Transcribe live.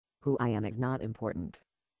Who I am is not important.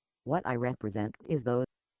 What I represent is those.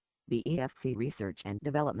 The EFC Research and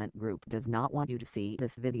Development Group does not want you to see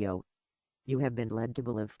this video. You have been led to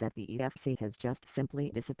believe that the EFC has just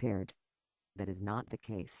simply disappeared. That is not the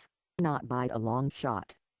case. Not by a long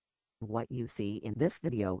shot. What you see in this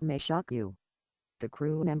video may shock you. The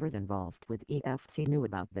crew members involved with EFC knew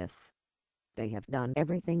about this. They have done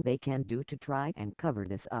everything they can do to try and cover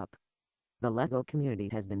this up. The Lego community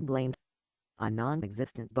has been blamed. A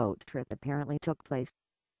non-existent boat trip apparently took place.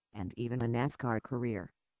 And even a NASCAR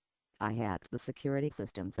career. I hacked the security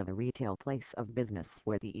systems of a retail place of business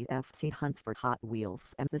where the EFC hunts for Hot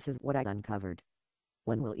Wheels, and this is what I uncovered.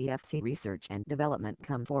 When will EFC Research and Development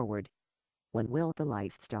come forward? When will the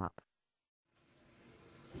lies stop?